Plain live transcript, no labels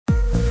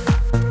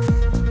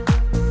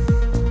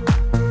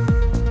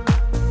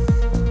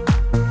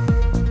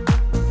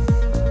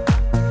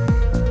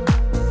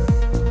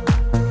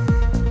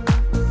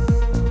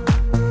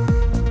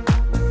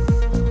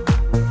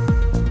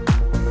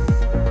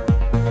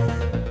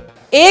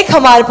एक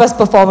हमारे पास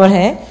परफॉर्मर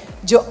हैं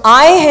जो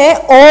आए हैं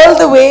all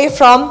the way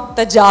from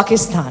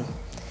Tajikistan.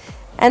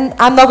 And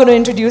I'm not going to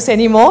introduce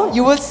anymore.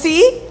 You will see.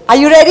 Are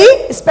you ready?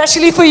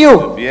 Especially for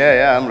you.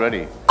 Yeah, I'm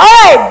ready. All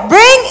right,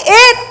 bring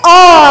it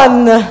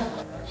on.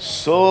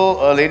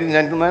 So, ladies and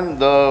gentlemen,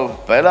 the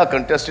पहला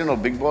contestant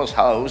of Bigg Boss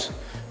House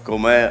को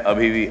मैं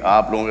अभी भी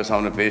आप लोगों के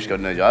सामने पेश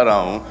करने जा रहा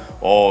हूँ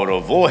और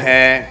वो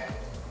हैं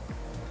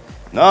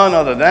none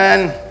other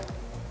than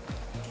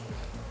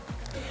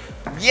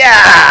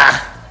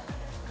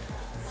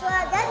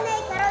स्वागत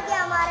नहीं करोगे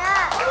हमारा?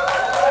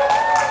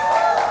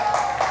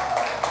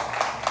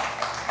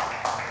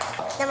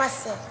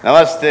 नमस्ते.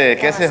 नमस्ते.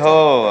 कैसे हो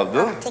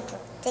अब्दू?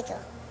 ठीक हो.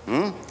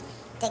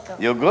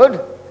 You good?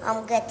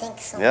 I'm good, thank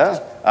you so much. Yeah.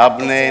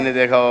 आपने इन्हें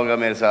देखा होगा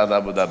मेरे साथ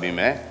अबू धाबी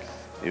में.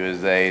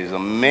 He's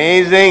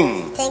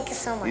amazing. Thank you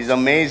so much. He's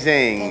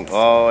amazing.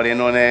 और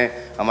इन्होंने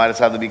हमारे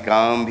साथ अभी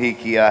काम भी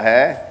किया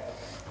है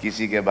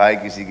किसी के भाई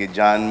किसी के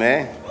जान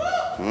में.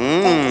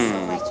 Thank you so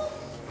much.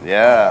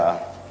 Yeah.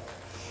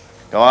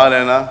 कमाल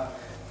है ना.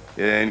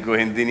 इनको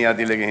हिंदी नहीं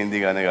आती लेकिन हिंदी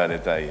गाने गा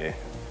लेता है ये.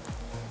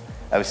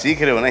 अब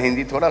सीख रहे हो ना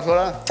हिंदी थोड़ा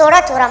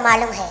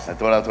मालूम है.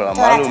 थोड़ा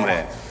मालूम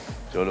है.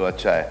 चलो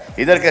अच्छा है.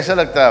 इधर कैसा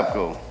लगता है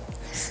आपको?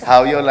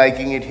 How you're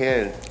liking it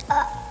here?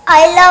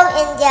 I love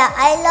India.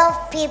 I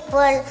love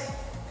people.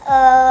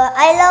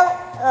 I love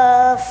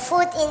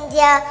food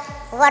India.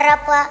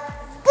 Varapa.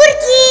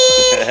 Burgi.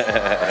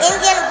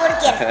 Indian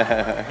burger.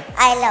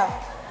 I love.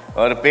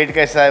 और पेट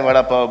कैसा है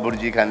वड़ा पाव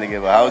बुर्जी खाने के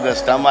बाद? How the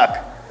stomach?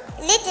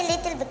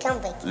 Little become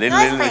big.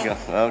 Little become.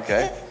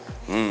 Okay.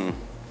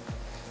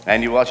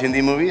 And you watch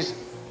Hindi movies?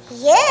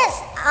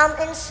 Yes, I'm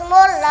in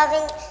small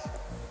loving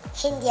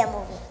Hindi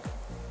movie.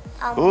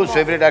 Who's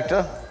favorite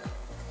actor?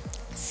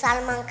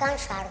 Salman Khan,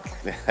 Shah Rukh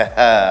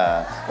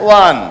Khan.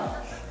 One.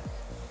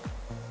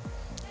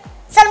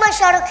 Salman,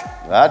 Shah Rukh.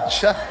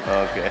 Acha.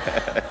 Okay.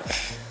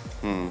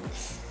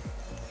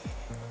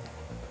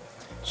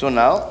 So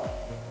now,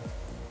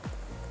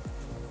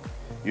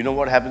 you know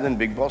what happens in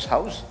Bigg Boss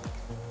house?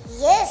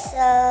 Yes,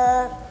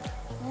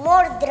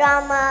 more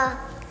drama,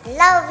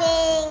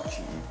 loving,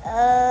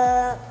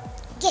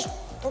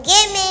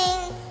 gaming,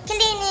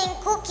 cleaning,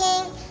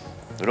 cooking.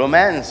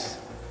 Romance.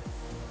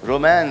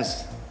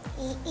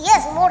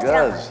 Yes, more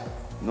Girls.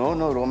 drama.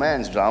 No,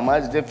 romance. Drama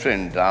is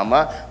different.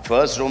 Drama,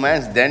 first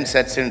romance, then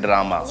sets in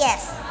drama.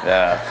 Yes.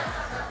 Yeah.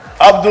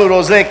 Abdu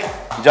Rozik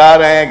जा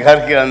रहे हैं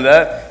घर के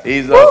अंदर. He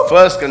is the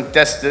first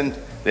contestant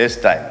this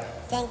time.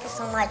 Thank you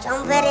so much.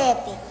 I'm very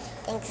happy.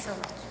 Thank you so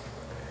much.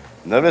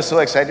 Nervous? So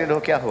excited हो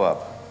क्या हुआ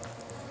आप?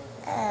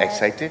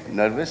 Excited?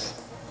 Nervous?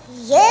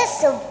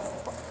 Yes,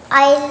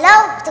 I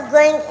love to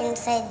going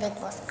inside Bigg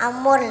Boss.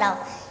 I'm more love.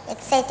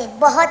 Excited.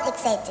 बहुत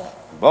excited.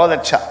 बहुत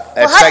अच्छा.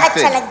 बहुत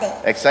अच्छा लगता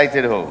है.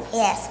 Excited हो?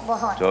 Yes,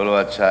 बहुत. चलो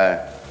अच्छा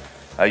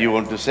है. You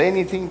want to say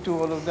anything to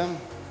all of them?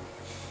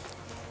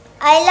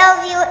 I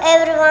love you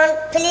everyone.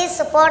 Please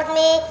support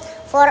me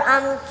for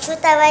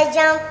Chuta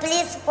Vaijam.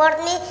 Please support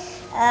me.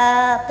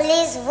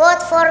 Please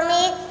vote for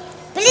me.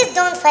 Please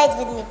don't fight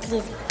with me,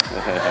 please.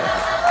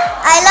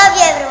 I love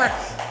you everyone.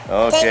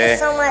 Okay. Thank you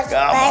so much.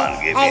 Come Bye.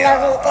 on, give I me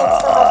love you. Thank you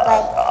so much.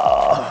 Bye.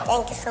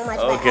 Thank you so much.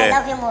 Okay. Bye. I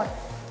love you more.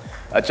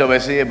 अच्छा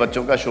वैसे ये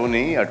बच्चों का show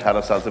नहीं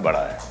 18 साल से बड़ा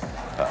है.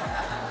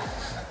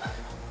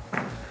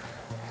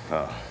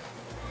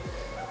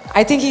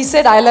 I think he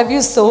said I love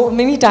you so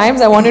many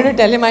times. I wanted to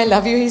tell him I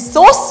love you. He's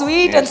so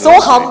sweet and so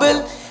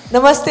humble.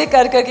 Namaste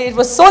kar karke. It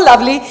was so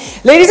lovely.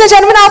 Ladies and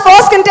gentlemen, our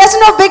first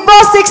contestant of Bigg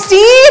Boss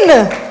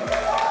 16.